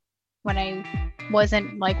when I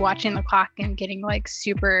wasn't like watching the clock and getting like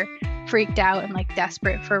super freaked out and like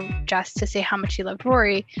desperate for Jess to say how much she loved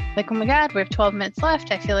Rory. Like, oh my God, we have 12 minutes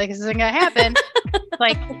left. I feel like this isn't going to happen.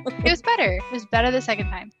 Like, it was better. It was better the second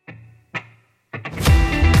time.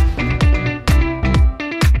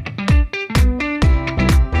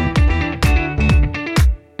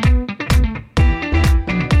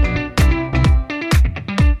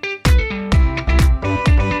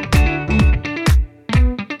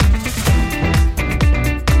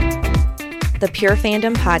 The Pure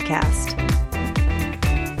Fandom Podcast.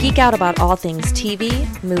 Geek out about all things TV,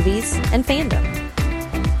 movies, and fandom.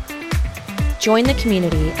 Join the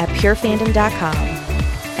community at purefandom.com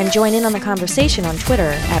and join in on the conversation on Twitter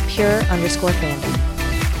at pure_fandom.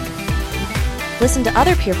 Listen to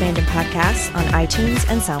other Pure Fandom podcasts on iTunes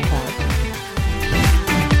and SoundCloud.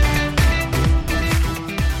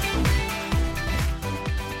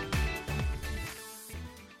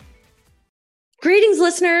 Greetings,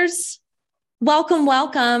 listeners. Welcome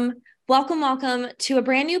to a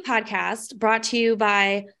brand new podcast brought to you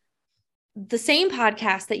by the same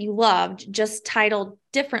podcast that you loved, just titled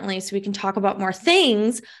differently so we can talk about more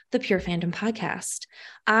things, the Pure Fandom Podcast.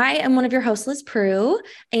 I am one of your hosts, Liz Prue,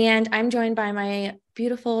 and I'm joined by my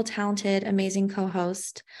beautiful, talented, amazing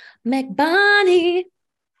co-host, Meg Bonnie.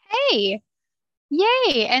 Hey,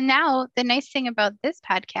 yay. And now the nice thing about this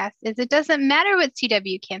podcast is it doesn't matter what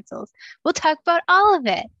CW cancels. We'll talk about all of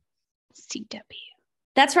it. CW.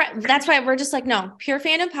 That's right. That's why we're just like, no, Pure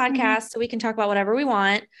Fandom Podcast, so we can talk about whatever we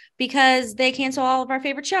want because they cancel all of our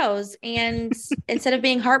favorite shows. And instead of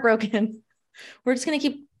being heartbroken, we're just going to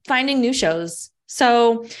keep finding new shows.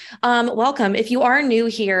 So welcome. If you are new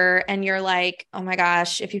here and you're like, oh my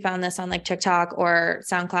gosh, if you found this on like TikTok or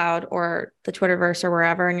SoundCloud or the Twitterverse or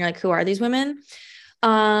wherever, and you're like, who are these women?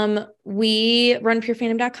 We run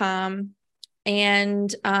purefandom.com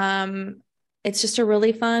and it's just a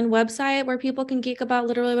really fun website where people can geek about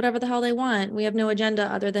literally whatever the hell they want. We have no agenda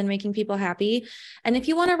other than making people happy. And if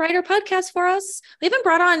you want to write our podcast for us, we haven't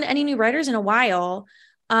brought on any new writers in a while.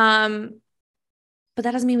 But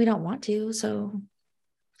that doesn't mean we don't want to. So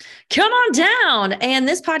come on down. And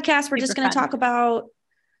this podcast, we're just going to talk about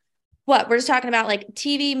what? We're just talking about like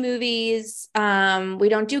TV, movies. We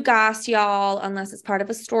don't do goss, y'all, unless it's part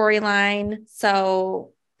of a storyline.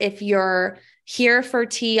 So if you're here for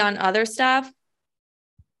tea on other stuff,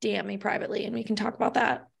 DM me privately and we can talk about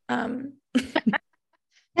that.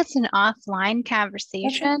 That's an offline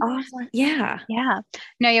conversation. Yeah.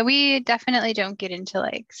 No, yeah, we definitely don't get into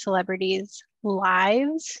like celebrities'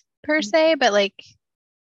 lives per se, but like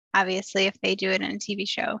obviously if they do it in a TV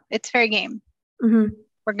show, it's fair game.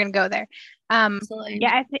 We're gonna go there.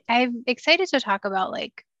 Yeah, I'm excited to talk about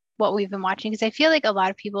like what we've been watching because I feel like a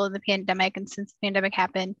lot of people in the pandemic and since the pandemic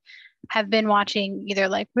happened have been watching either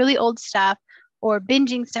like really old stuff or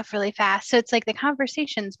binging stuff really fast. So it's like the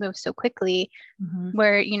conversations move so quickly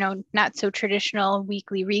where, you know, not so traditional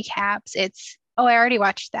weekly recaps. It's, oh, I already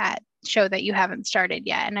watched that show that you haven't started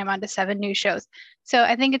yet. And I'm on to 7 new shows. So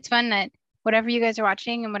I think it's fun that whatever you guys are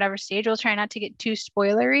watching and whatever stage, we'll try not to get too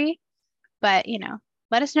spoilery, but you know,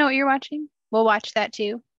 let us know what you're watching. We'll watch that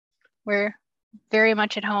too. We're very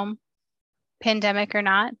much at home, pandemic or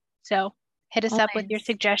not. So hit us up with your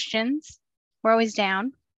suggestions. We're always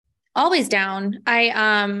down. Always down.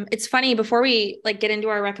 It's funny, before we like get into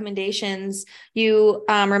our recommendations, you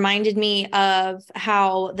reminded me of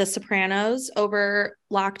how The Sopranos over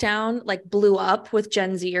lockdown like blew up with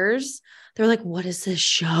Gen Zers. They're like, what is this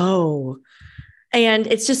show? And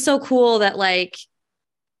it's just so cool that like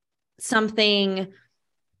something,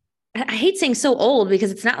 I hate saying so old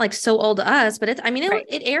because it's not like so old to us, but it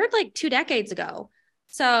aired like 2 decades ago.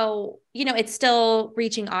 So, you know, it's still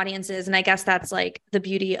reaching audiences. And I guess that's like the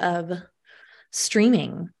beauty of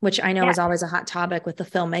streaming, which I know is always a hot topic with the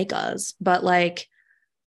filmmakers, but like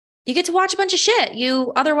you get to watch a bunch of shit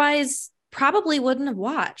you otherwise probably wouldn't have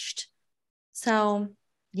watched. So,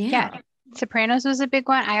 yeah. Sopranos was a big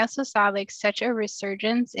one. I also saw like such a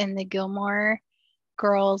resurgence in the Gilmore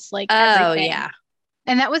Girls, like everything. Yeah.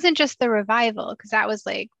 And that wasn't just the revival because that was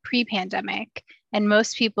like pre-pandemic and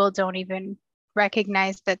most people don't even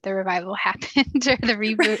recognize that the revival happened or the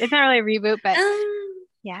reboot. It's not really a reboot, but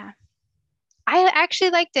yeah, I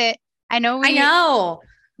actually liked it. I know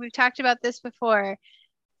we've talked about this before.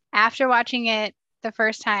 After watching it the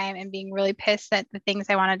first time and being really pissed that the things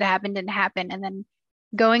I wanted to happen didn't happen, and then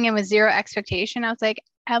going in with zero expectation, I was like,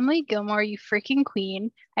 Emily Gilmore, you freaking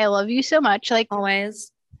queen. I love you so much. Like always.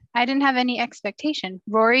 I didn't have any expectation.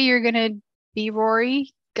 Rory, you're gonna be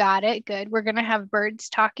Rory. Got it. Good. We're going to have birds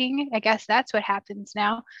talking. I guess that's what happens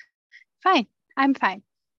now. Fine. I'm fine.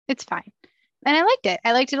 It's fine. And I liked it.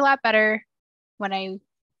 I liked it a lot better when I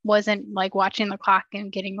wasn't like watching the clock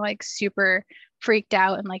and getting like super freaked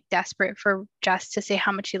out and like desperate for Jess to say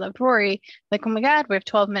how much he loved Rory. Like, oh my God, we have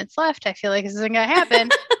 12 minutes left. I feel like this isn't gonna happen.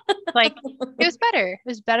 Like, it was better. It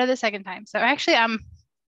was better the second time. So actually,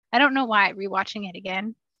 I don't know why rewatching it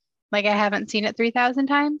again. Like, I haven't seen it 3,000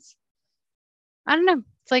 times. I don't know.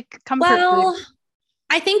 It's like comfort food.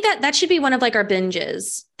 I think that should be one of like our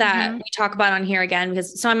binges that we talk about on here again,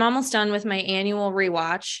 because so I'm almost done with my annual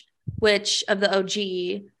rewatch, which of the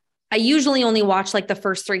OG, I usually only watch like the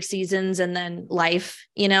first 3 seasons and then life,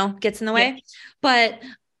 gets in the way. Yeah. But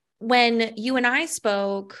when you and I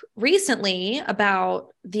spoke recently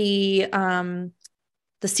about the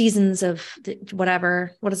seasons of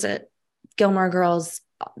what is it? Gilmore Girls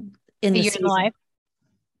in the season. Life.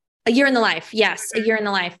 A Year in the Life. Yes. A Year in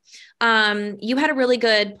the Life. You had a really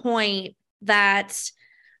good point that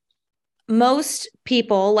most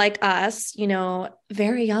people like us,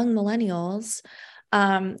 very young millennials,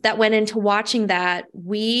 that went into watching that,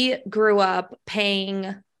 we grew up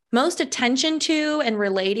paying most attention to and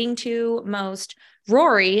relating to most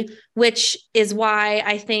Rory, which is why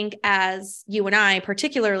I think as you and I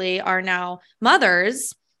particularly are now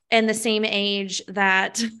mothers and the same age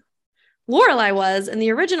that Lorelai was in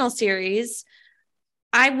the original series,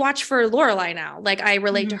 I watch for Lorelai now. Like, I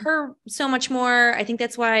relate to her so much more. I think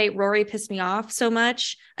that's why Rory pissed me off so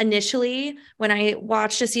much initially when I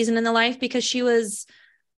watched A Season in the Life, because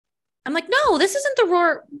I'm like, no, this isn't the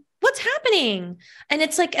Rory. What's happening? And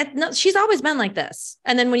it's like, no, she's always been like this.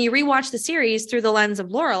 And then when you rewatch the series through the lens of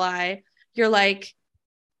Lorelai, you're like,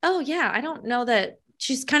 oh yeah, I don't know that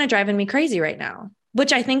she's kind of driving me crazy right now,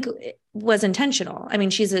 which I think was intentional. I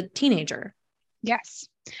mean, she's a teenager. Yes.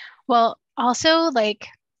 Well, also, like,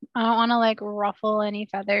 I don't want to like ruffle any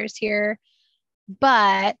feathers here,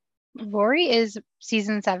 but Rory is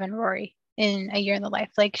season 7 Rory in A Year in the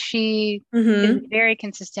Life. Like, she is very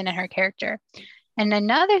consistent in her character. And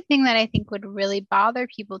another thing that I think would really bother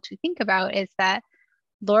people to think about is that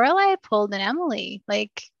Lorelai pulled an Emily.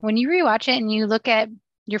 Like, when you rewatch it and you look at,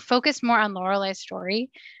 you're focused more on Lorelai's story,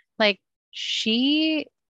 like, she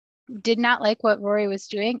did not like what Rory was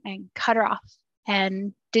doing and cut her off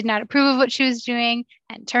and did not approve of what she was doing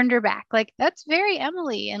and turned her back. Like, that's very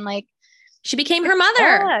Emily. And like, she became her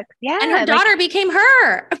mother. Yeah. And her daughter became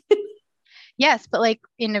her. Yes, but like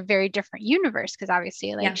in a very different universe, because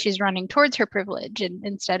obviously like she's running towards her privilege and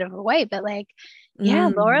instead of away. But like,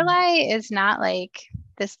 Lorelai is not like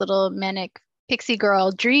this little manic pixie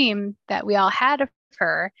girl dream that we all had of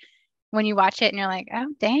her. When you watch it and you're like,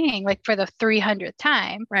 oh dang, like for the 300th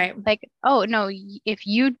time, right? Like, oh no, if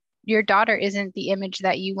your daughter isn't the image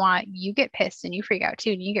that you want, you get pissed and you freak out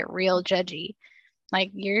too, and you get real judgy.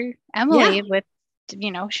 Like, you're Emily with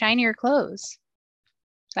shinier clothes.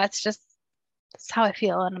 That's how I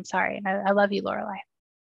feel, and I'm sorry, and I love you, Lorelai.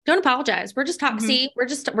 Don't apologize. We're just talking. See, we're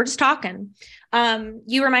just talking.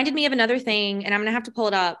 You reminded me of another thing, and I'm gonna have to pull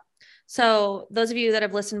it up. So those of you that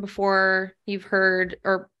have listened before, you've heard,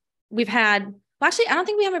 or we've had. Well, actually, I don't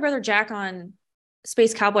think we have my brother Jack on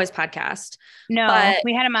Space Cowboys podcast. No,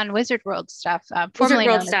 we had him on Wizard World stuff. Wizard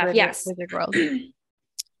World stuff, yes. Wizard World.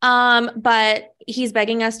 But he's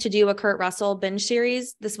begging us to do a Kurt Russell binge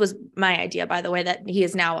series. This was my idea, by the way, that he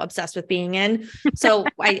is now obsessed with being in. So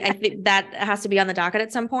I think that has to be on the docket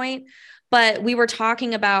at some point. But we were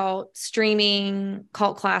talking about streaming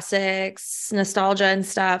cult classics, nostalgia and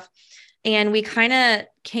stuff. And we kind of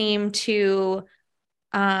came to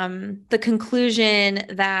the conclusion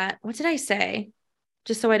that, what did I say?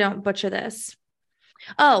 Just so I don't butcher this.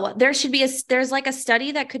 Oh, there's like a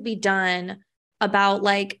study that could be done about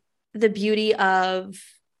like the beauty of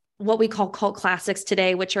what we call cult classics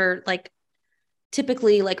today, which are like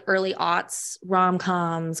typically like early aughts,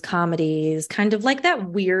 rom-coms, comedies, kind of like that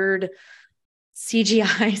weird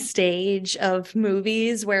CGI stage of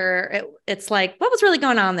movies where it's like, what was really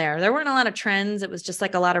going on there? There weren't a lot of trends. It was just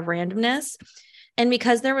like a lot of randomness. And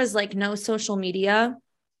because there was like no social media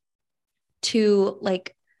to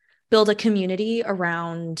like build a community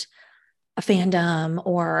around a fandom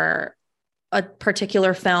or a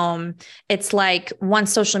particular film, it's like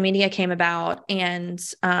once social media came about and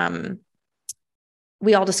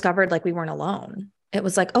we all discovered like we weren't alone. It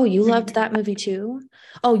was like, oh, you loved that movie too?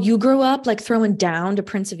 Oh, you grew up like throwing down to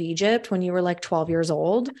Prince of Egypt when you were like 12 years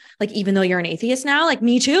old. Like, even though you're an atheist now, like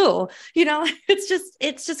me too,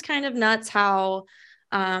 it's just kind of nuts how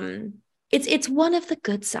it's one of the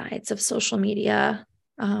good sides of social media.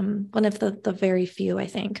 One of the very few, I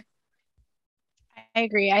think. I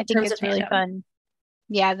agree. I think it's really fun.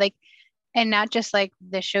 Yeah. Like, And not just like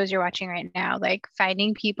the shows you're watching right now, like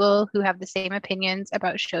finding people who have the same opinions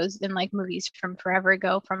about shows and like movies from forever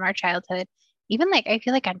ago, from our childhood. Even like I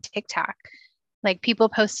feel like on TikTok, like people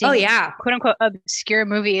Oh posting yeah. quote unquote obscure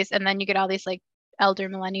movies, and then you get all these like elder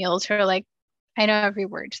millennials who are like, I know every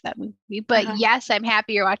word to that movie, but yes, I'm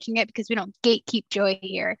happy you're watching it because we don't gatekeep joy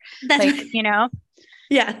here. That's like, right. you know?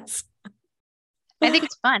 Yes. I think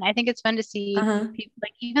it's fun. I think it's fun to see people,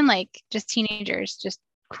 like even like just teenagers just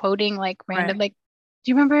quoting like random, like,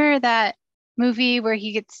 do you remember that movie where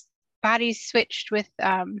he gets bodies switched with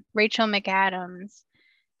Rachel McAdams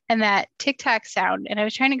and that TikTok sound? And I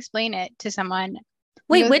was trying to explain it to someone.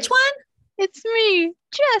 Wait, which one? It's me,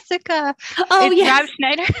 Jessica. Oh, it's yeah. Rob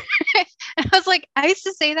Schneider. And I was like, I used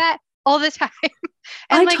to say that all the time. And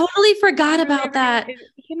I like, totally forgot about that. It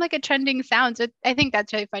became like a trending sound. So I think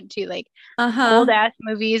that's really fun too. Like old ass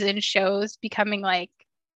movies and shows becoming like,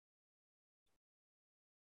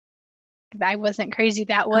 I wasn't crazy.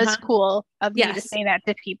 That was cool of me to say that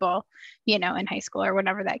to people, you know, in high school or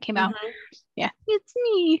whenever that came out. Yeah. It's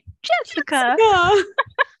me, Jessica.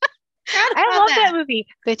 I love that movie.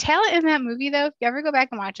 The talent in that movie, though, if you ever go back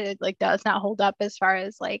and watch it, like does not hold up as far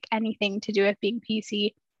as like anything to do with being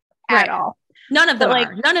PC at all. None of them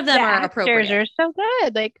are. None of them are appropriate. The actors are so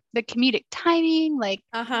good. Like the comedic timing, like.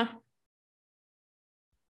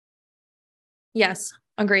 Yes,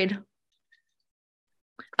 agreed.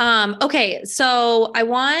 Okay, so I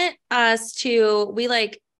want us to, we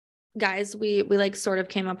like sort of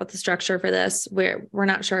came up with the structure for this. We're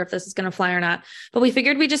not sure if this is going to fly or not, but we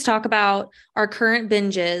figured we just talk about our current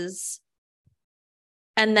binges,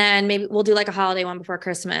 and then maybe we'll do like a holiday one before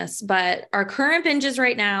Christmas, but our current binges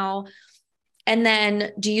right now. And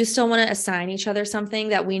then do you still want to assign each other something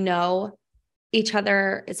that we know each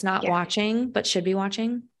other is not watching, but should be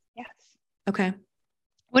watching? Yes. Okay.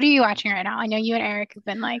 What are you watching right now? I know you and Eric have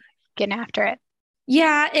been like getting after it.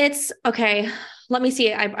 Yeah, it's okay. Let me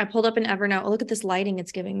see. I pulled up an Evernote. Oh, look at this lighting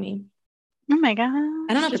it's giving me. Oh my God.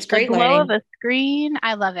 I don't know if it's great the glow lighting. Of a screen.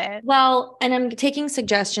 I love it. Well, and I'm taking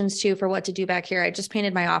suggestions too for what to do back here. I just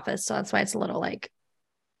painted my office, so that's why it's a little like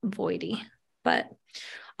voidy. But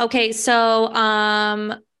okay, so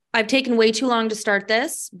I've taken way too long to start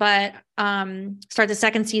this, but start the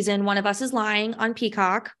second season. One of Us is Lying on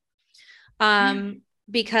Peacock.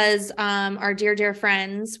 Because our dear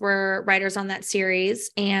friends were writers on that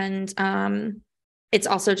series, and it's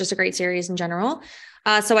also just a great series in general.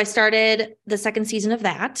 So I started the second season of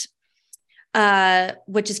that,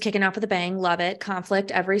 which is kicking off with a bang. Love it.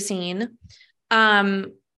 Conflict every scene.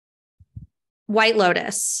 White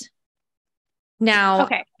Lotus. Now,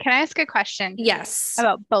 okay, can I ask a question? Yes.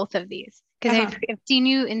 About both of these, because I've seen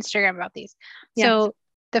you Instagram about these. So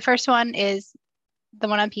the first one is the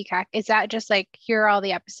one on Peacock. Is that just like, here are all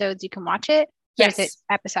the episodes, you can watch it? Yes. Or is it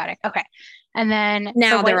episodic? Okay. And then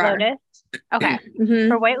now for White Lotus. Okay.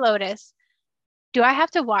 For White Lotus, do I have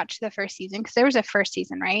to watch the first season? Because there was a first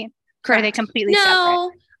season, right? Correct. Or are they completely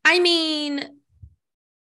separate? I mean,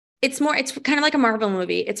 it's kind of like a Marvel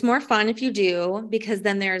movie. It's more fun if you do, because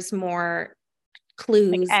then there's more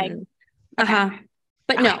clues. Like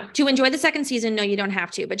But no, to enjoy the second season, no, you don't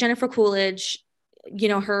have to. But Jennifer Coolidge, you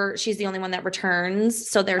know, she's the only one that returns.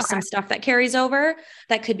 So there's some stuff that carries over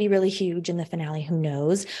that could be really huge in the finale. Who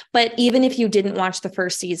knows? But even if you didn't watch the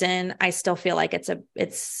first season, I still feel like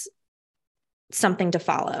it's something to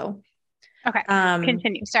follow. Okay.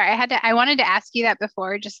 Continue. Sorry. I wanted to ask you that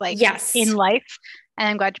before, just like in life. And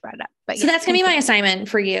I'm glad you brought it up. But so that's going to be my assignment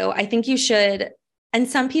for you. I think you should. And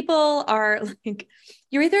some people are like,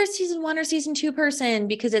 you're either a season 1 or season 2 person,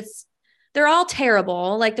 because they're all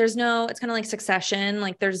terrible. Like it's kind of like Succession.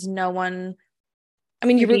 Like there's no one, I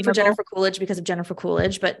mean, you root for Jennifer Coolidge because of Jennifer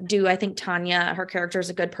Coolidge, but do I think Tanya, her character, is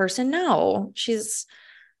a good person? No, she's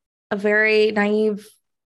a very naive,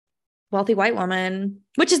 wealthy white woman,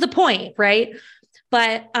 which is the point. Right.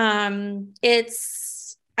 But I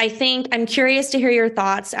think I'm curious to hear your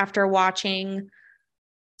thoughts after watching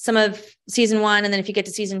some of season 1. And then if you get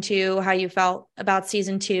to season 2, how you felt about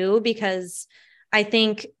season 2, because I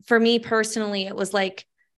think for me personally, it was like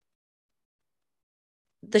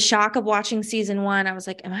the shock of watching season 1. I was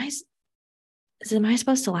like, am I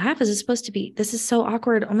supposed to laugh? Is this supposed to be, this is so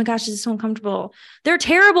awkward. Oh my gosh, this is so uncomfortable. They're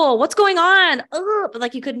terrible. What's going on? Ugh. But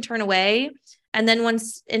like, you couldn't turn away. And then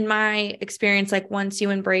once, in my experience, like once you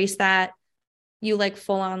embrace that, you like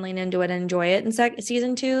full on lean into it and enjoy it in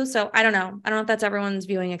season 2. So I don't know if that's everyone's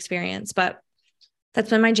viewing experience, but that's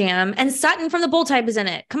been my jam. And Sutton from The Bold Type is in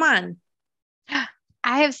it. Come on.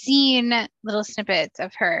 I have seen little snippets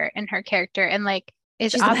of her and her character, and like,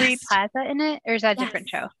 is Aubrey Plaza in it, or is that a different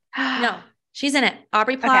show? No, she's in it.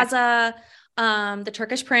 Aubrey Plaza. The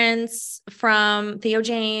Turkish Prince, from Theo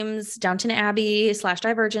James, Downton Abbey /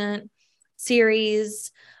 Divergent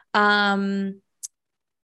series. Yeah,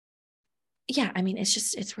 I mean,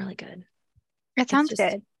 it's really good. It sounds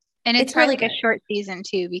good. And it's probably really like a short season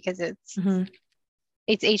too, because it's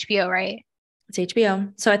HBO, right? It's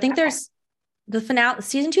HBO. So I think there's the finale.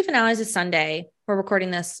 Season 2 finale is Sunday. We're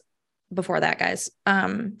recording this before that, guys.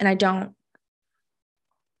 And I don't.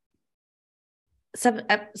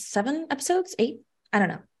 7 episodes, 8. I don't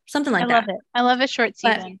know, something like that. I love it. I love a short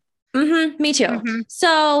season. Me too.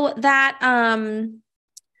 So that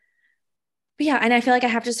but yeah, and I feel like I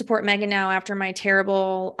have to support Megan now after my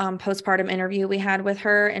terrible postpartum interview we had with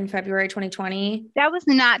her in February 2020. That was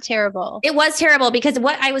not terrible. It was terrible because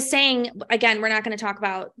what I was saying, again, we're not going to talk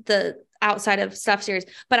about the outside of stuff series,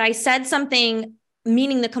 but I said something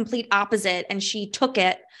meaning the complete opposite and she took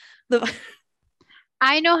it.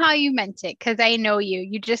 I know how you meant it because I know you.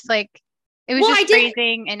 You just like, it was just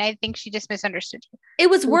phrasing and I think she just misunderstood you. It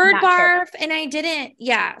was word barf and I didn't.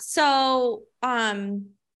 Yeah. So,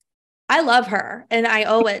 I love her and I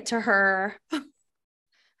owe it to her. I'm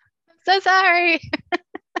so sorry.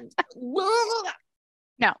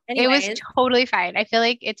 No, anyways. It was totally fine. I feel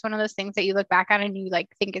like it's one of those things that you look back on and you like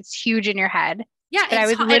think it's huge in your head. Yeah. But I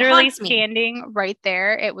was literally standing right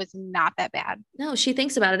there. It was not that bad. No, she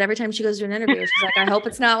thinks about it every time she goes to an interview. She's like, I hope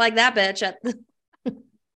it's not like that bitch at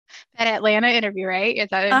that Atlanta interview, right? Is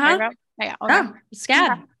that what you're talking about? Yeah. Okay. Oh, SCAD.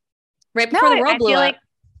 Yeah. Right before the world blew up. Like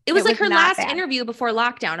it was like her last interview before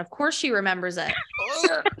lockdown. Of course she remembers it.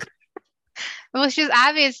 Well, she's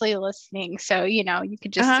obviously listening. So, you know, you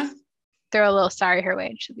could just throw a little sorry her way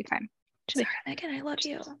and she'll be fine. Sorry, Megan, I love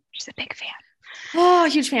you. She's a big fan. Oh,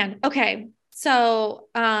 huge fan. Okay. So,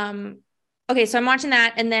 so I'm watching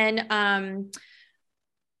that. And then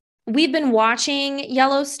we've been watching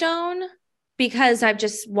Yellowstone because I've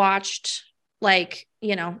just watched like,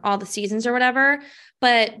 you know, all the seasons or whatever.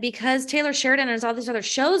 But because Taylor Sheridan has all these other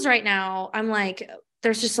shows right now, I'm like,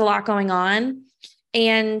 there's just a lot going on.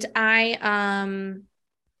 And I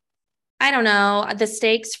don't know, the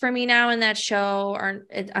stakes for me now in that show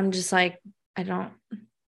I'm just like, I don't.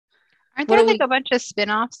 Aren't there like a bunch of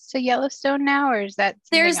spinoffs to Yellowstone now, or is that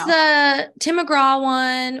there's else? The Tim McGraw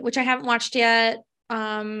one, which I haven't watched yet.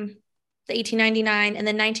 The 1899, and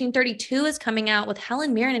then 1932 is coming out with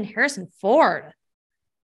Helen Mirren and Harrison Ford.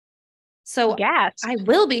 So yes, I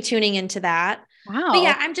will be tuning into that. Wow. But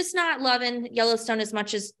yeah, I'm just not loving Yellowstone as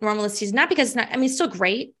much as normal this season. Not because it's not, I mean, it's still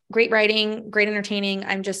great writing, great entertaining.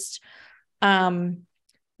 I'm just, the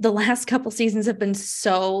last couple seasons have been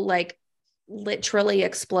so like literally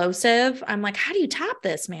explosive. I'm like, how do you top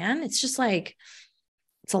this, man? It's just like,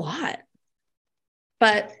 it's a lot.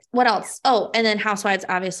 But what else? Oh, and then Housewives,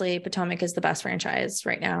 obviously Potomac is the best franchise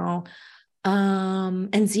right now.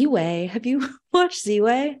 And Z-Way. Have you watched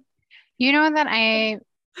Z-Way? You know that I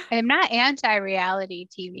am not anti-reality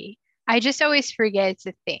TV. I just always forget it's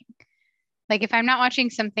a thing. Like if I'm not watching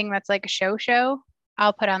something that's like a show,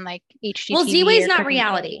 I'll put on like HGTV. Well, Z-Way is not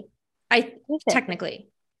reality. Technically.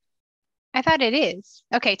 I thought it is.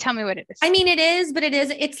 Okay, tell me what it is. I mean, it is, but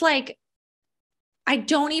it's like, I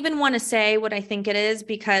don't even want to say what I think it is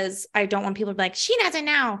because I don't want people to be like, she doesn't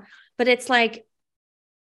know. But it's like,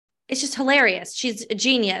 it's just hilarious. She's a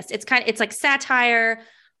genius. It's like satire,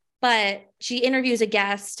 but she interviews a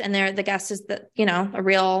guest and the guest is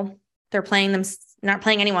they're playing them, not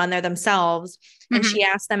playing anyone, they're themselves. Mm-hmm. And she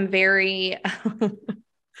asks them very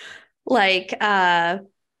like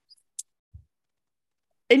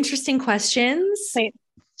interesting questions. Wait,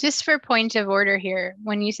 just for point of order here,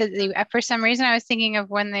 when you said for some reason I was thinking of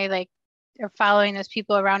when they like are following those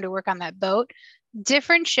people around to work on that boat.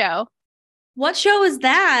 Different show. What show is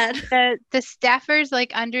that? The staffers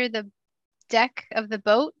like under the deck of the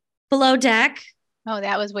boat. Below Deck. Oh,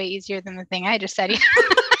 that was way easier than the thing I just said.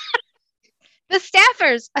 The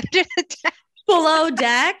staffers under the deck. Below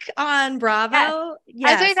Deck on Bravo.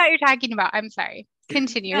 Yes. That's what I thought you were talking about. I'm sorry.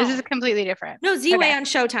 Continue. No. This is completely different. No, Z-Way on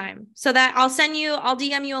Showtime. So that I'll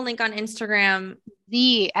DM you a link on Instagram.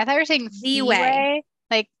 I thought you were saying Z-Way,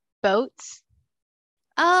 like boats.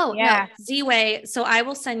 Oh yeah, no, Z-Way. So I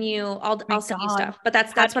will send you. I'll send you stuff. But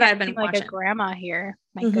that's what I've been watching. Like a grandma here.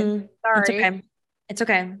 My goodness. Sorry. It's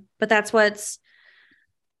okay. But that's what's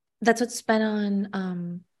been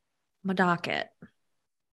on my docket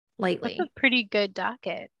lately. That's a pretty good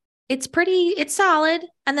docket. It's solid.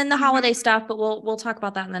 And then the holiday stuff, but we'll talk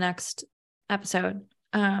about that in the next episode.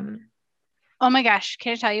 Oh my gosh,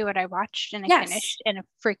 can I tell you what I watched and I finished and I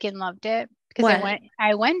freaking loved it? Because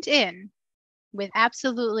I went in with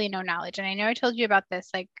absolutely no knowledge. And I know I told you about this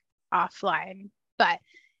like offline, but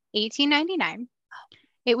 1899.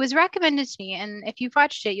 It was recommended to me, and if you've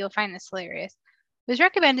watched it, you'll find this hilarious. It was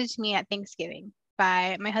recommended to me at Thanksgiving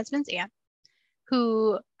by my husband's aunt,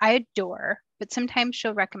 who I adore, but sometimes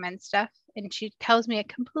she'll recommend stuff and she tells me a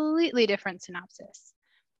completely different synopsis.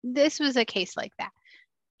 This was a case like that.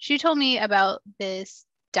 She told me about this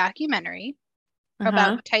documentary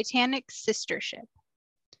about Titanic's sister ship.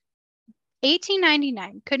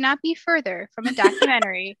 1899 could not be further from a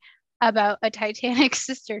documentary about a Titanic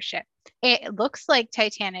sister ship. It looks like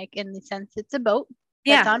Titanic in the sense it's a boat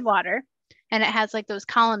that's on water, and it has like those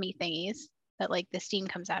columny thingies that like the steam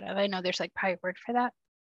comes out of. I know there's like probably a word for that.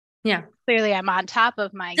 Yeah. Clearly I'm on top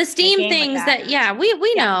of the steam things that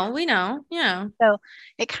we know. Yeah. So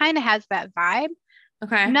it kind of has that vibe.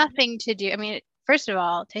 Okay. Nothing to do. I mean, first of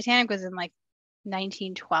all, Titanic was in like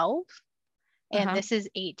 1912 and this is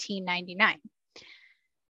 1899.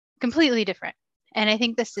 Completely different. And I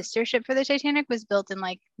think the sister ship for the Titanic was built in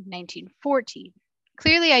like 1914.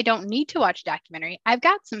 Clearly, I don't need to watch a documentary. I've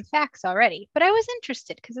got some facts already, but I was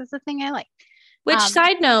interested because it's the thing I like. Which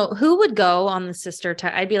side note, who would go on the sister?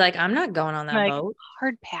 I'd be like, I'm not going on that boat.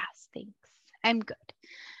 Hard pass, thanks. I'm good.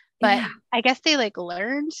 But I guess they like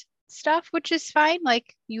learned stuff, which is fine.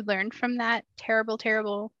 Like you learned from that terrible,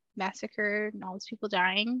 terrible massacre and all those people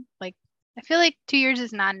dying. Like I feel like 2 years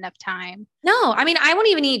is not enough time. No, I mean, I won't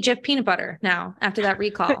even eat Jif peanut butter now after that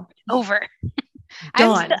recall. Over.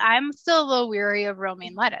 I'm still a little weary of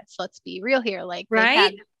romaine lettuce. Let's be real here. Like they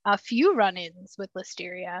had a few run-ins with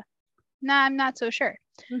Listeria. Nah, I'm not so sure.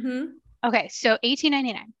 Okay, so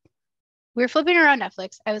 1899. We were flipping around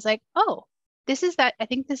Netflix. I was like, oh, this is that. I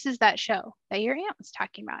think this is that show that your aunt was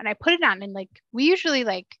talking about. And I put it on, and like we usually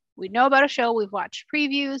we know about a show. We've watched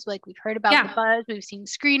previews. Like we've heard about the buzz. We've seen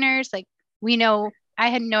screeners. Like we know. I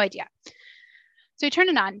had no idea. So I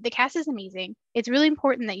turned it on. The cast is amazing. It's really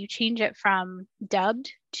important that you change it from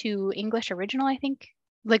dubbed to English original, I think.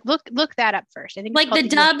 Like look that up first. I think like the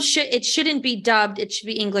dub shouldn't be dubbed. It should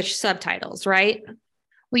be English subtitles, right?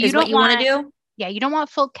 Well, you want to do? Yeah, you don't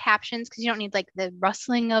want full captions because you don't need like the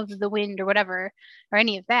rustling of the wind or whatever or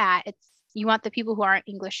any of that. You want the people who aren't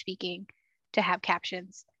English speaking to have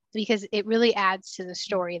captions because it really adds to the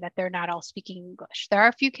story that they're not all speaking English. There are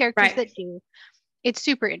a few characters that do. It's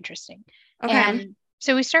super interesting. Okay. And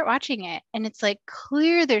so we start watching it and it's like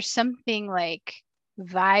clear there's something like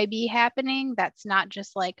vibey happening that's not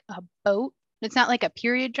just like a boat. It's not like a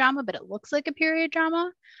period drama, but it looks like a period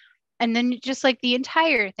drama. And then just like the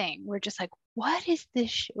entire thing, we're just like, what is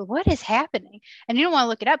this? What is happening? And you don't want to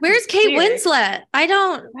look it up. Where's Kate Winslet? I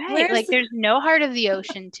don't. Right. Like there's no heart of the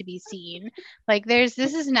ocean to be seen. Like this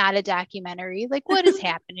is not a documentary. Like what is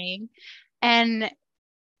happening? And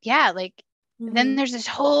yeah, like then there's this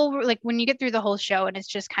whole, like when you get through the whole show and it's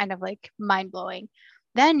just kind of like mind blowing.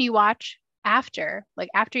 Then you watch after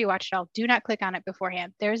you watch it all, do not click on it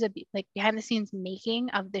beforehand. There's a like behind the scenes making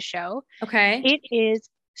of the show. Okay. It is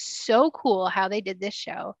so cool how they did this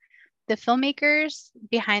show. The filmmakers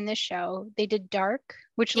behind this show, they did Dark,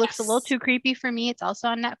 which looks a little too creepy for me. It's also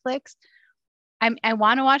on Netflix. I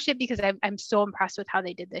want to watch it because I'm so impressed with how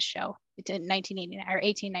they did this show. It's in 1989 or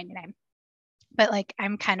 1899. But like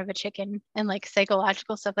I'm kind of a chicken and like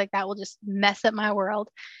psychological stuff like that will just mess up my world.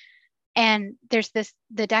 And there's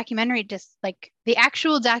the documentary, just like the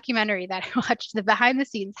actual documentary that I watched, the behind the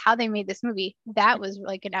scenes, how they made this movie. That was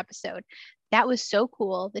like an episode. That was so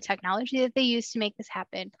cool. The technology that they used to make this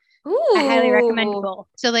happen. Ooh. I highly recommend both.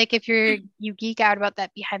 So like if you geek out about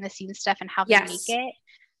that behind the scenes stuff and how they make it,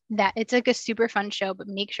 that it's like a super fun show, but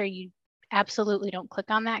make sure you absolutely don't click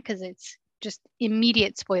on that because it's just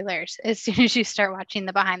immediate spoilers as soon as you start watching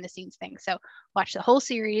the behind the scenes thing. So watch the whole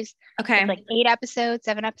series. Okay. It's like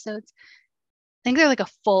 7 episodes. I think they're like a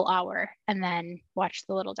full hour, and then watch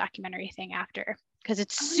the little documentary thing after because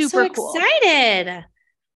it's super cool. Excited.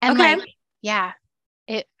 And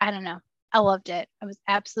I don't know. I loved it. I was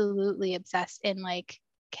absolutely obsessed and like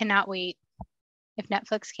cannot wait. If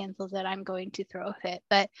Netflix cancels it, I'm going to throw a fit.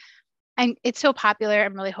 But it's so popular.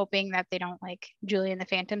 I'm really hoping that they don't like Julie and the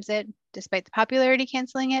Phantoms it, despite the popularity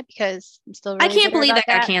canceling it, because I'm still really I can't believe that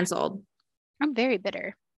got canceled. I'm very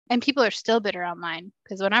bitter. And people are still bitter online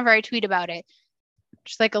because whenever I tweet about it,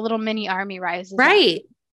 just like a little mini army rises. Right. Up.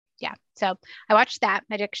 Yeah. So I watched that.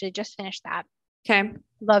 I actually just finished that. Okay.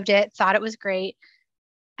 Loved it. Thought it was great.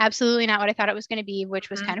 Absolutely not what I thought it was going to be,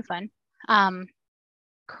 which was kind of fun.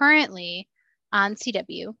 Currently on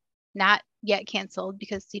CW, not yet canceled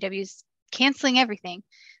because CW's canceling everything.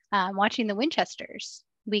 Watching the Winchesters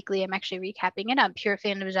weekly. I'm actually recapping it on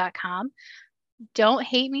purefandom.com. Don't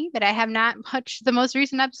hate me, but I have not watched the most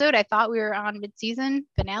recent episode. I thought we were on mid-season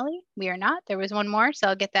finale. We are not. There was one more, so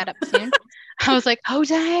I'll get that up soon. I was like, oh,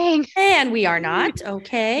 dang. And we are not.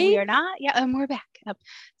 Okay. We are not. Yeah. And we're back up.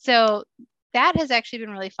 So that has actually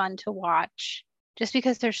been really fun to watch just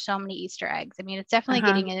because there's so many Easter eggs. I mean, it's definitely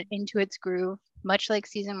getting into its groove, much like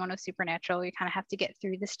season 1 of Supernatural. You kind of have to get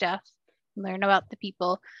through the stuff, learn about the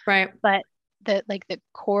people. Right. But the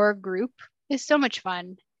core group is so much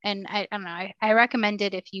fun. And I don't know, I recommend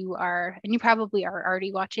it if you are, and you probably are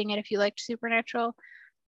already watching it if you liked Supernatural,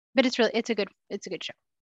 but it's a good show.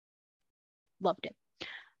 Loved it.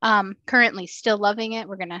 Currently still loving it.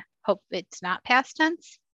 We're gonna hope it's not past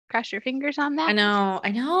tense. Cross your fingers on that. I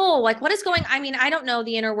know. Like, what is going? I mean, I don't know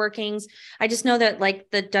the inner workings. I just know that like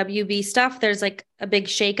the WB stuff, there's like a big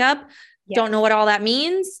shakeup. Yes. Don't know what all that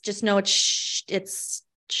means. Just know it's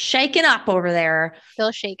shaking up over there.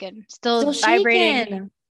 Still shaking. Still vibrating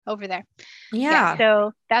over there. Yeah.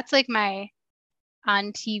 So that's like my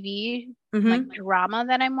on TV like drama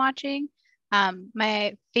that I'm watching.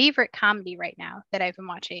 My favorite comedy right now that I've been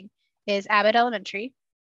watching is Abbott Elementary.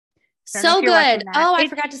 So good. Oh, I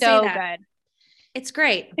forgot to say that. Good. It's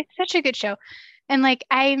great. It's such a good show. And like,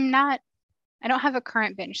 I don't have a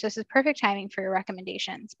current binge. So this is perfect timing for your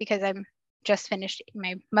recommendations because I'm just finished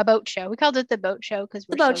my boat show. We called it the boat show because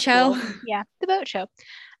we're the boat show. Cool. Yeah, the boat show.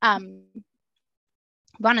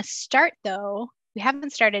 Want to start though. We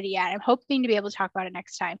haven't started it yet. I'm hoping to be able to talk about it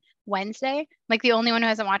next time. Wednesday. Like the only one who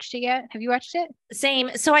hasn't watched it yet. Have you watched it?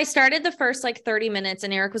 Same. So I started the first like 30 minutes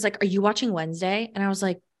and Eric was like, "Are you watching Wednesday?" And I was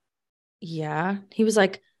like, "Yeah." He was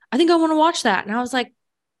like, "I think I want to watch that." And I was like,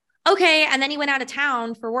 "Okay." And then he went out of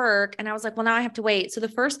town for work and I was like, "Well, now I have to wait." So the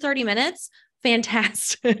first 30 minutes,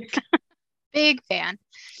 fantastic. Big fan.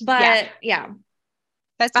 But yeah.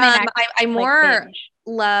 That's my next, I more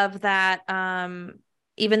love that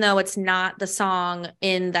even though it's not the song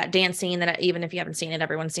in that dance scene that even if you haven't seen it,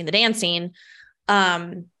 everyone's seen the dance scene,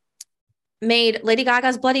 made Lady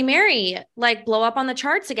Gaga's Bloody Mary like blow up on the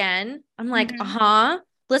charts again. I'm like,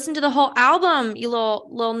 listen to the whole album, you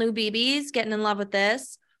little new BBs getting in love with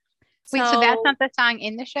this. Wait, so that's not the song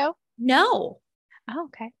in the show? No. Oh,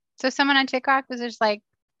 okay. So someone on TikTok was just like,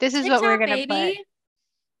 this is TikTok, what we're going to put.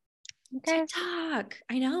 Okay. TikTok.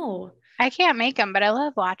 I know. I can't make them, but I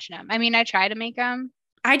love watching them. I mean, I try to make them.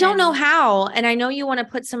 I don't know how. And I know you want to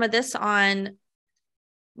put some of this on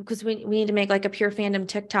because we need to make like a pure fandom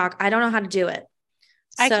TikTok. I don't know how to do it.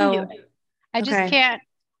 I can do it. I just can't.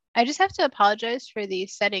 I just have to apologize for the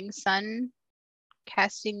setting sun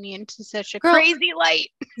casting me into such a crazy light.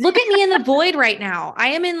 Look at me in the void right now. I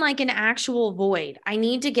am in like an actual void. I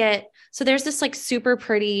need to get, so there's this like super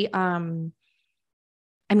pretty, I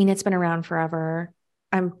mean, it's been around forever.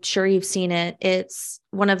 I'm sure you've seen it. It's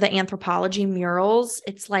one of the Anthropologie murals.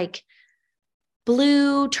 It's like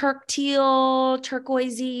blue, teal,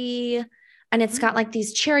 turquoisey, and it's got like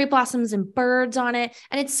these cherry blossoms and birds on it.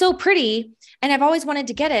 And it's so pretty. And I've always wanted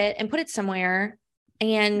to get it and put it somewhere.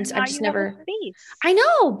 And I've just never, I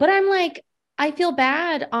know, but I'm like, I feel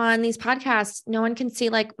bad on these podcasts. No one can see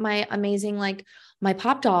like my amazing, like my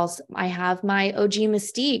pop dolls. I have my OG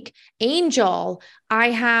Mystique, Angel.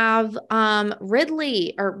 I have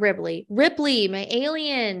Ripley, my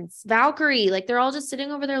aliens, Valkyrie. Like they're all just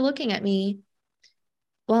sitting over there looking at me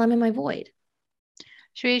while I'm in my void.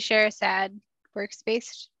 Should we share a sad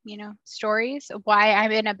workspace, stories of why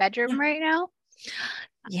I'm in a bedroom right now?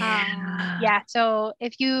 Yeah. So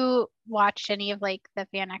if you watched any of like the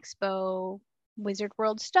Fan Expo Wizard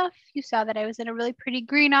World stuff, you saw that I was in a really pretty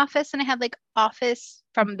green office and I had like Office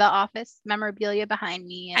from The Office memorabilia behind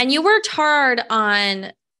me. And you worked hard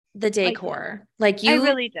on the decor. I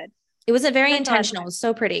really did. It was very intentional. It was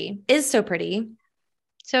so pretty. Is so pretty.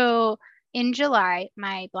 So in July,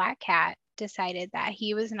 my black cat decided that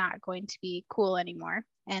he was not going to be cool anymore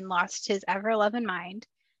and lost his ever-loving mind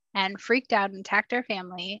and freaked out and attacked our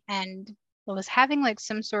family and was having like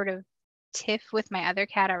some sort of tiff with my other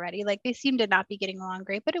cat already. Like they seemed to not be getting along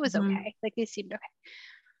great, but it was okay. Like they seemed okay.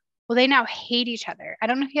 Well, they now hate each other. I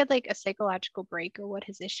don't know if he had like a psychological break or what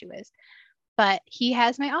his issue is, but he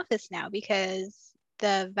has my office now because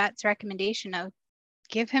the vet's recommendation of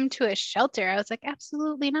give him to a shelter. I was like,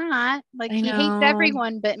 absolutely not. Like he hates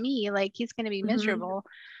everyone but me. Like he's going to be miserable.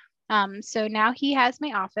 So now he has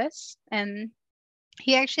my office and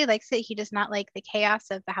he actually likes it. He does not like the chaos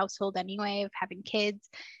of the household anyway, of having kids.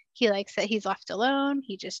 He likes that he's left alone.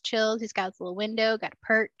 He just chills. He's got his little window, got a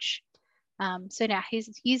perch. So now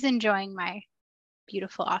he's enjoying my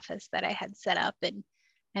beautiful office that I had set up. And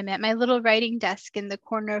I'm at my little writing desk in the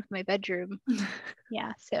corner of my bedroom.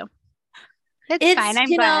 Yeah, so it's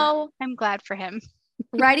fine. I'm glad for him.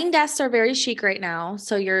 Writing desks are very chic right now.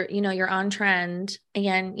 So you're on trend,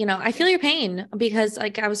 and, I feel your pain because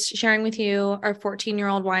like I was sharing with you, our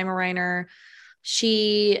 14-year-old Weimaraner,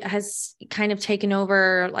 she has kind of taken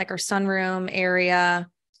over like our sunroom area.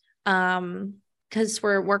 Cause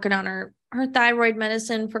we're working on her thyroid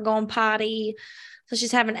medicine for going potty. So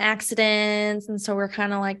she's having accidents. And so we're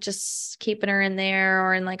kind of like just keeping her in there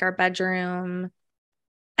or in like our bedroom.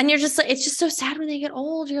 And you're just like, it's just so sad when they get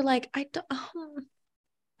old. You're like, I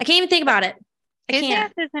can't even think about it. I His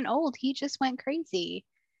can't. ass isn't old. He just went crazy.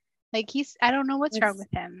 Like I don't know what's wrong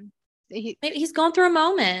with him. Maybe he's going through a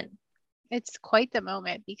moment. It's quite the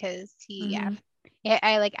moment because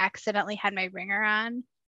I like accidentally had my ringer on,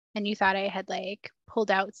 and you thought I had like pulled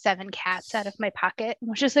out 7 cats out of my pocket and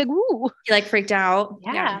was just like, woo. He like freaked out.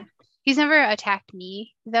 Yeah. He's never attacked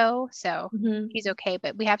me though, so he's okay.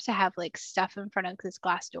 But we have to have like stuff in front of his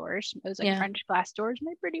glass doors. It was like French glass doors in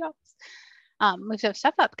my pretty office. We have to have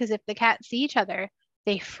stuff up because if the cats see each other,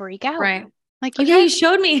 they freak out. Right. Like you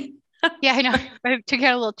showed me. Yeah, I know. I took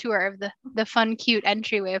out a little tour of the fun, cute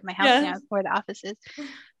entryway of my house now where the office is.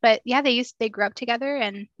 But yeah, they grew up together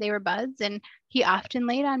and they were buds, and he often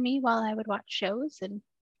laid on me while I would watch shows, and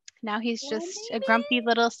now he's just a grumpy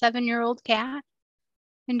little 7-year-old cat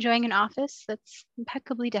enjoying an office that's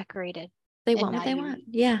impeccably decorated. They want what they want.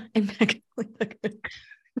 Yeah, impeccably decorated.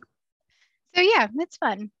 So yeah, it's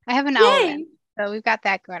fun. I have an owl, so we've got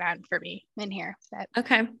that going on for me in here. But,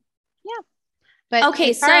 okay. Yeah. But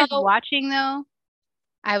as far as watching though,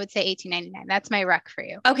 I would say 1899. That's my rec for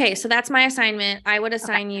you. Okay, so that's my assignment. I would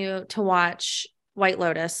assign you to watch White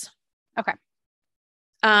Lotus. Okay.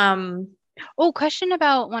 Question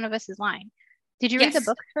about One of Us is Lying. Did you read the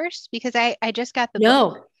book first? Because I just got the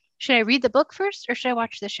book. Should I read the book first or should I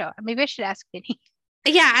watch the show? Maybe I should ask Vinny.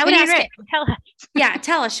 Yeah, I would ask it. Tell us. Yeah,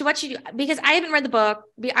 tell us what you do, because I haven't read the book.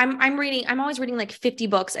 I'm always reading like 50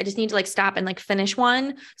 books. I just need to like stop and like finish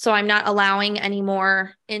one. So I'm not allowing any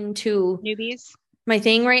more into newbies my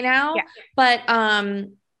thing right now. Yeah. But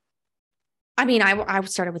I mean, I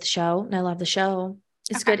started with the show and I love the show.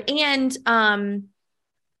 It's good. And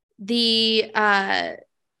the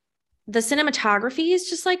cinematography is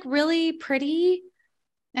just like really pretty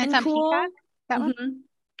and cool. Peacock, that one?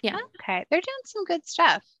 Yeah. Okay. They're doing some good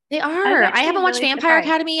stuff. They are. I haven't watched Vampire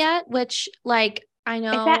Academy yet, which like I know.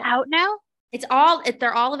 Is that out now?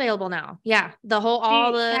 They're all available now. Yeah.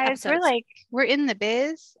 All the guys, episodes. We're in the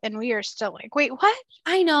biz and we are still like, wait, what?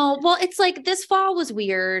 I know. Well, it's like this fall was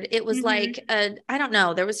weird. It was like, I don't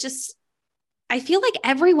know. There was just, I feel like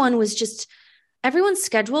everyone's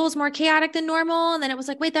schedule was more chaotic than normal. And then it was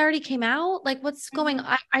like, wait, that already came out. Like what's going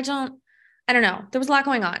on? I don't know. There was a lot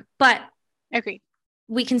going on, but agreed.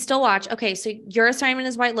 We can still watch. Okay. So your assignment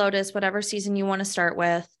is White Lotus, whatever season you want to start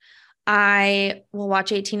with. I will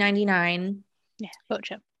watch 1899. Yeah. Boat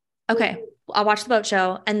show. Okay. I'll watch the boat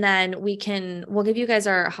show and then we'll give you guys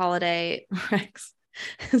our holiday recs.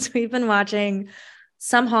 Because we've been watching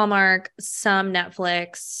some Hallmark, some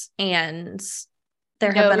Netflix, and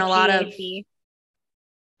there have been a lot of.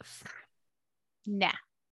 Nah.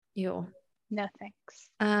 You. No thanks.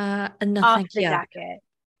 No off thank the you. Docket.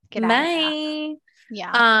 Get Bye.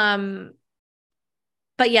 Yeah.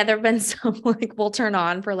 But yeah, there have been some like we'll turn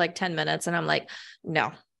on for like 10 minutes and I'm like,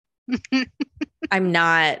 no. I'm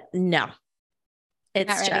not. No. It's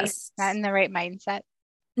not ready. just not in the right mindset.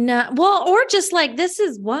 No. Well, or just like this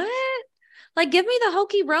is what? Like, give me the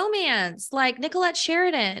hokey romance, like Nicolette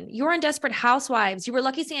Sheridan. You're on Desperate Housewives. You were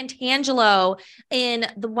Lucky Santangelo in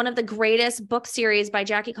one of the greatest book series by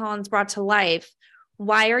Jackie Collins brought to life.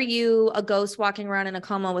 Why are you a ghost walking around in a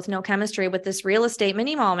coma with no chemistry with this real estate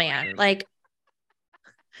mini mall man? Like,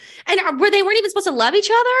 and where they weren't even supposed to love each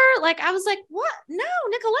other? Like, I was like, what? No,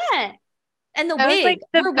 Nicolette. And the wig. Was like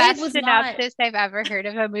the best synopsis I've ever heard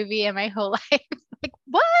of a movie in my whole life. Like,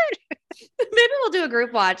 what? Maybe we'll do a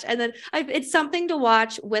group watch. And then it's something to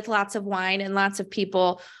watch with lots of wine and lots of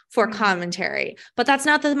people for commentary. But that's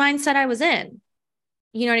not the mindset I was in.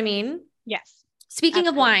 You know what I mean? Yes. Speaking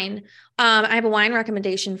of wine, I have a wine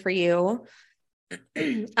recommendation for you.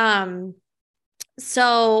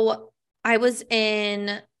 So I was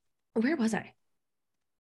where was I?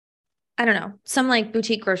 I don't know, some like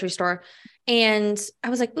boutique grocery store. And I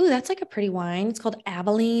was like, ooh, that's like a pretty wine. It's called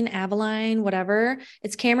Aveline, whatever.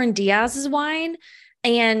 It's Cameron Diaz's wine.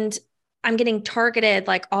 And I'm getting targeted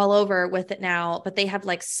like all over with it now, but they have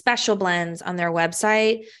like special blends on their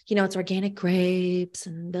website. You know, it's organic grapes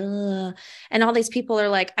and all these people are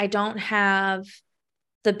like, I don't have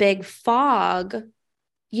the big fog,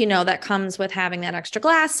 you know, that comes with having that extra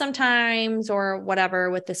glass sometimes or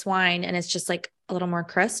whatever with this wine. And it's just like a little more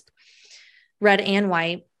crisp, red and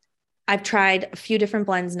white. I've tried a few different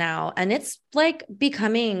blends now, and it's like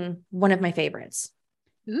becoming one of my favorites.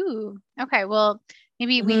 Ooh, okay. Well,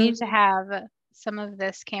 maybe we need to have some of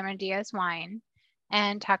this Cameron Diaz wine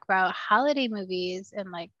and talk about holiday movies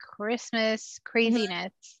and like Christmas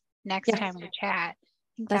craziness next time we chat.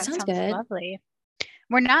 I think that sounds good. Lovely.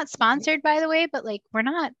 We're not sponsored, by the way, but like we're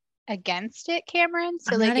not against it, Cameron.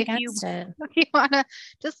 So I'm like if you wanna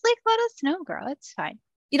just like let us know, girl. It's fine.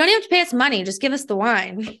 You don't even have to pay us money. Just give us the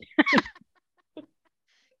wine.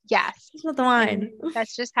 Yes. Just with the wine. And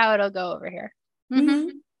that's just how it'll go over here.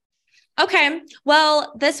 Okay.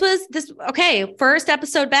 Well, okay. First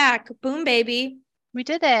episode back. Boom, baby. We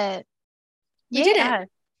did it. We did it.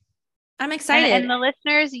 I'm excited. And the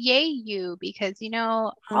listeners, yay you, because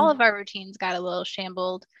all of our routines got a little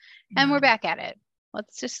shambled and we're back at it.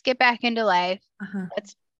 Let's just get back into life.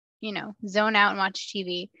 Let's, zone out and watch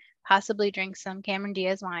TV, possibly drink some Cameron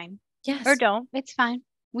Diaz wine. Yes. Or don't. It's fine.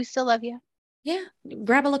 We still love you. Yeah.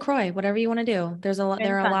 Grab a LaCroix, whatever you want to do. There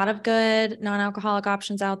are a lot of good non-alcoholic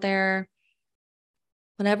options out there.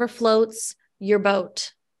 Whatever floats your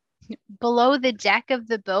boat. Below the deck of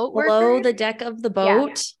the boat. The deck of the boat.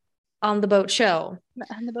 Yeah. On the boat show.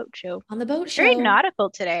 On the boat show. Very nautical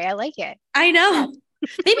today. I like it. I know.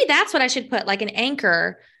 Maybe that's what I should put, like an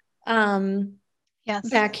anchor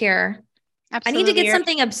back here. Absolutely. I need to get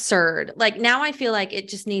something absurd. Like now I feel like it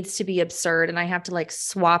just needs to be absurd and I have to like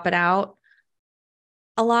swap it out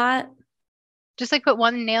a lot. Just like put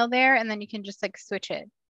one nail there and then you can just like switch it.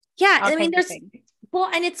 Yeah. I mean,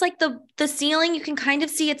 and it's like the ceiling, you can kind of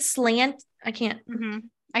see it slant. I can't.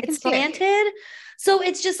 It's slanted. So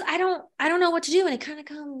it's just, I don't know what to do. And it kind of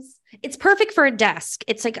comes, it's perfect for a desk.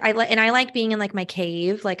 It's like, I like being in like my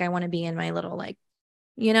cave. Like I want to be in my little, like,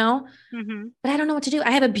 but I don't know what to do.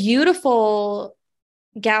 I have a beautiful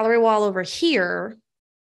gallery wall over here.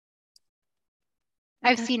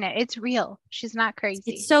 I've seen it. It's real. She's not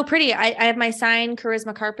crazy. It's so pretty. I have my sign,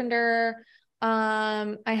 Charisma Carpenter.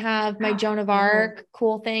 I have my Joan of Arc,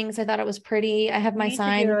 cool things. I thought it was pretty. I have my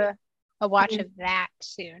sign. A watch of that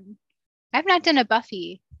soon. I've not done a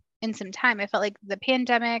Buffy in some time. I felt like the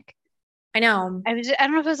pandemic. I know. I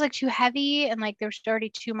don't know if it was like too heavy and like there's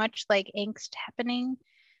already too much like angst happening.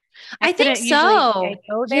 I think so. I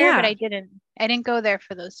go there, but I didn't go there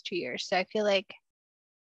for those 2 years. So I feel like,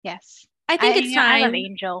 yes. I think it's time. I love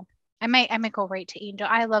Angel. I might go right to Angel.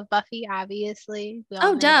 I love Buffy, obviously.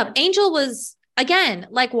 Dub. Angel was, again,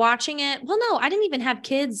 like watching it. Well, no, I didn't even have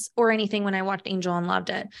kids or anything when I watched Angel and loved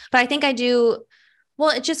it. But I think I do. Well,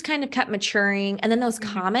 it just kind of kept maturing. And then those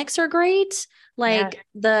comics are great. Like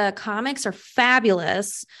the comics are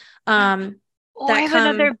fabulous. I have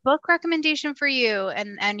another book recommendation for you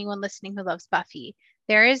and anyone listening who loves Buffy.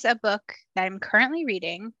 There is a book that I'm currently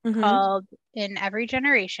reading called In Every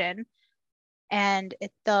Generation. And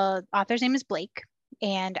the author's name is Blake.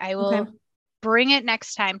 And I will bring it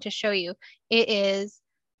next time to show you. It is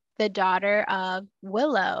the daughter of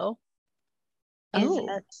Willow is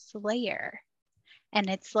a Slayer. And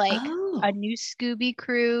it's like a new Scooby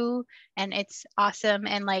crew. And it's awesome.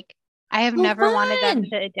 And like, I have never wanted them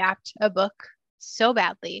to adapt a book so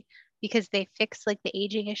badly because they fixed like the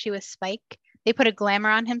aging issue with Spike. They put a glamour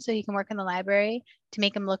on him so he can work in the library to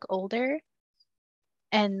make him look older.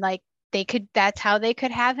 And like, that's how they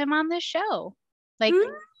could have him on this show. Like,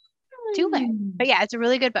 do it. But yeah, it's a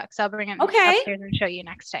really good book. So I'll bring it upstairs and show you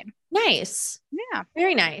next time. Nice. Yeah.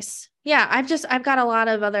 Very nice. Yeah. I've got a lot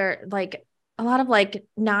of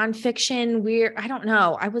nonfiction weird. I don't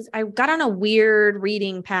know. I got on a weird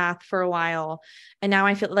reading path for a while. And now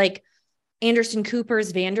I feel like Anderson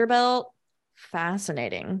Cooper's Vanderbilt.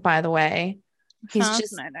 Fascinating, by the way. He's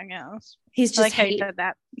just like how you said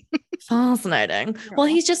that. Fascinating. Well,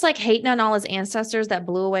 he's just like hating on all his ancestors that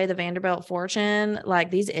blew away the Vanderbilt fortune. Like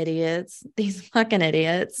these fucking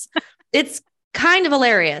idiots. It's kind of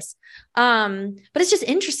hilarious. But it's just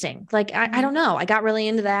interesting. Like, I don't know. I got really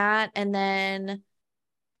into that. And then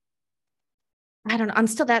I don't know. I'm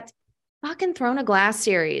still that fucking Throne of Glass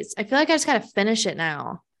series. I feel like I just got to finish it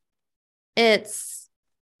now. And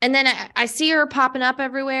then I see her popping up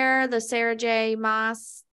everywhere. The Sarah J.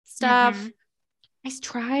 Maas stuff. I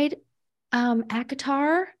tried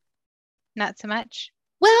ACOTAR. Not so much.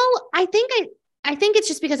 Well, I think it's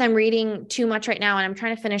just because I'm reading too much right now and I'm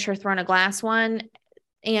trying to finish her Throne of Glass one.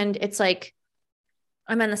 And it's like,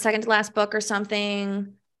 I'm on the second to last book or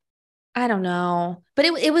something. I don't know. But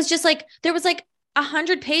it was just like, there was like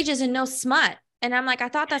 100 pages and no smut. And I'm like, I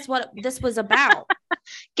thought that's what this was about.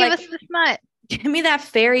 Give us the smut. Give me that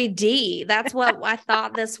fairy D. That's what I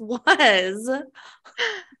thought this was.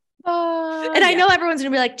 And I know everyone's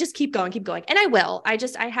gonna be like, just keep going. And I will. I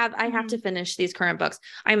have to finish these current books.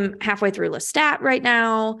 I'm halfway through Lestat right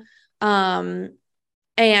now.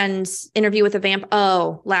 And Interview with a Vamp.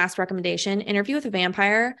 Oh, last recommendation, Interview with a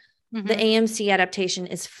Vampire. The AMC adaptation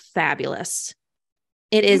is fabulous.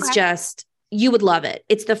 It is just, you would love it.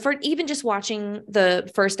 It's the first, even just watching the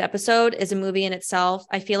first episode is a movie in itself.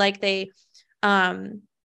 I feel like they, I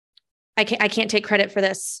can't take credit for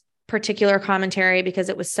this particular commentary because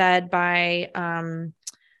it was said by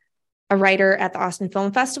a writer at the Austin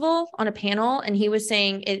Film Festival on a panel. And he was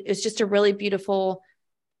saying it was just a really beautiful,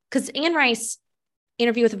 because Anne Rice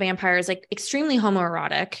Interview with a Vampire is like extremely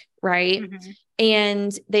homoerotic, right?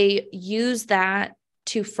 And they use that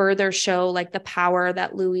to further show like the power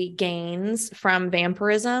that Louis gains from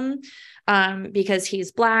vampirism, because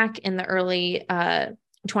he's Black in the early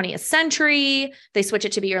 20th century. They switch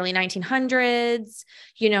it to the early 1900s.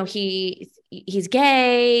 You know, he's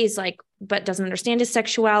gay, he's like, but doesn't understand his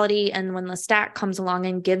sexuality. And when Lestat comes along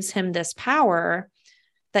and gives him this power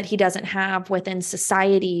that he doesn't have within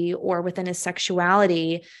society or within his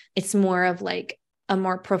sexuality, it's more of like a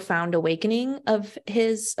more profound awakening of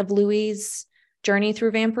Louis's journey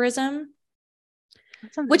through vampirism.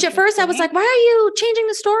 Which at first I was like, why are you changing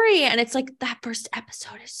the story? And it's like, that first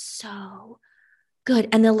episode is so good.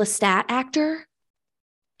 And the Lestat actor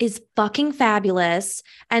is fucking fabulous.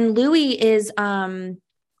 And Louis is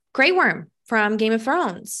Grey Worm from Game of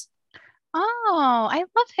Thrones. Oh, I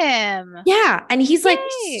love him. Yeah. And he's like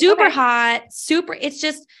super hot, super. It's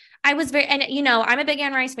just, I was very, and you know, I'm a big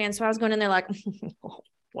Anne Rice fan. So I was going in there like, oh,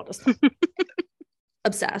 what is that?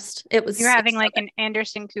 Obsessed. It was. You're having like an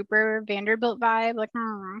Anderson Cooper Vanderbilt vibe. Like,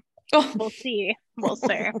 we'll see. We'll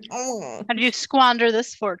see. How did you squander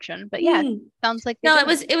this fortune? But yeah, sounds like. No,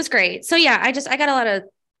 it was great. So yeah, I got a lot of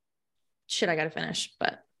shit I got to finish,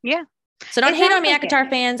 but yeah. So don't hate on me, ACOTAR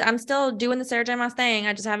fans. I'm still doing the Sarah J. Maas thing.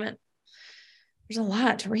 I just haven't. There's a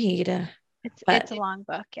lot to read. It's a long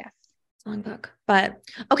book. Yes. It's a long book, but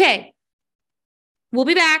okay. We'll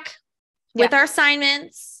be back with our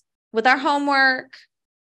assignments, with our homework.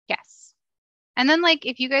 Yes. And then like,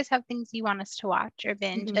 if you guys have things you want us to watch or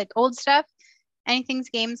binge, like old stuff, anything's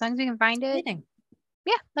game, as long as we can find it. Anything.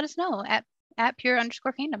 Yeah. Let us know at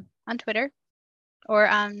 @pure_fandom on Twitter or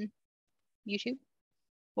on YouTube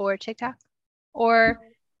or TikTok or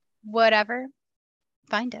whatever.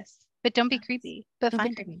 Find us. But don't be creepy, but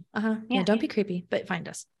find us. Yeah, don't be creepy, but find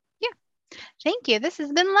us. Yeah. Thank you. This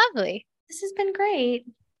has been lovely. This has been great.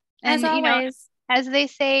 As always. You know, as they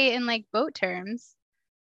say in like boat terms,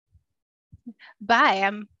 bye,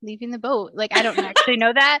 I'm leaving the boat. Like, I don't actually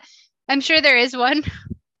know that. I'm sure there is one.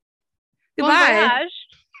 Goodbye.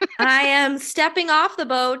 I am stepping off the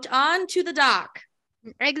boat onto the dock.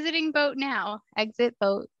 Exiting boat now. Exit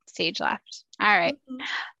boat, stage left. All right.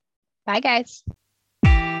 Bye, guys.